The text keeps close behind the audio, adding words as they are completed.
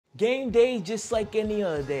Game day just like any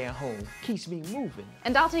other day at home. Keeps me moving.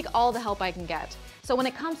 And I'll take all the help I can get. So when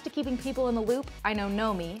it comes to keeping people in the loop, I know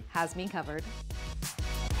KnowMe has me covered.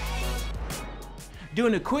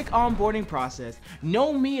 During the quick onboarding process,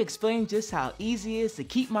 KnowMe explains just how easy it is to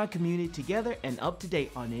keep my community together and up to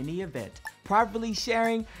date on any event, privately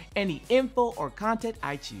sharing any info or content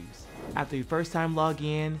I choose. After your first time log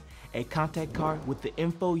in, a contact card with the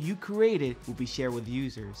info you created will be shared with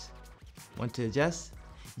users. Want to adjust?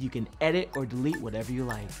 You can edit or delete whatever you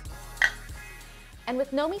like. And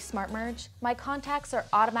with KnowMe Smart Merge, my contacts are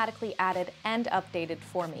automatically added and updated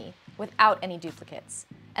for me without any duplicates.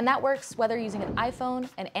 And that works whether using an iPhone,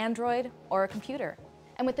 an Android, or a computer.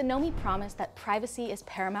 And with the KnowMe promise that privacy is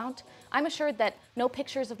paramount, I'm assured that no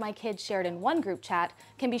pictures of my kids shared in one group chat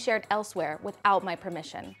can be shared elsewhere without my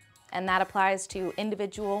permission. And that applies to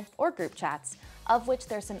individual or group chats, of which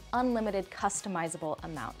there's an unlimited customizable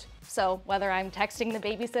amount. So whether I'm texting the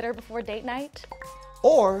babysitter before date night,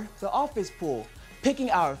 or the office pool, picking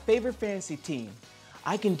our favorite fantasy team,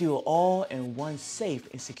 I can do it all in one safe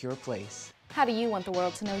and secure place. how do you want the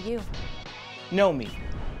world to know you? KnowMe.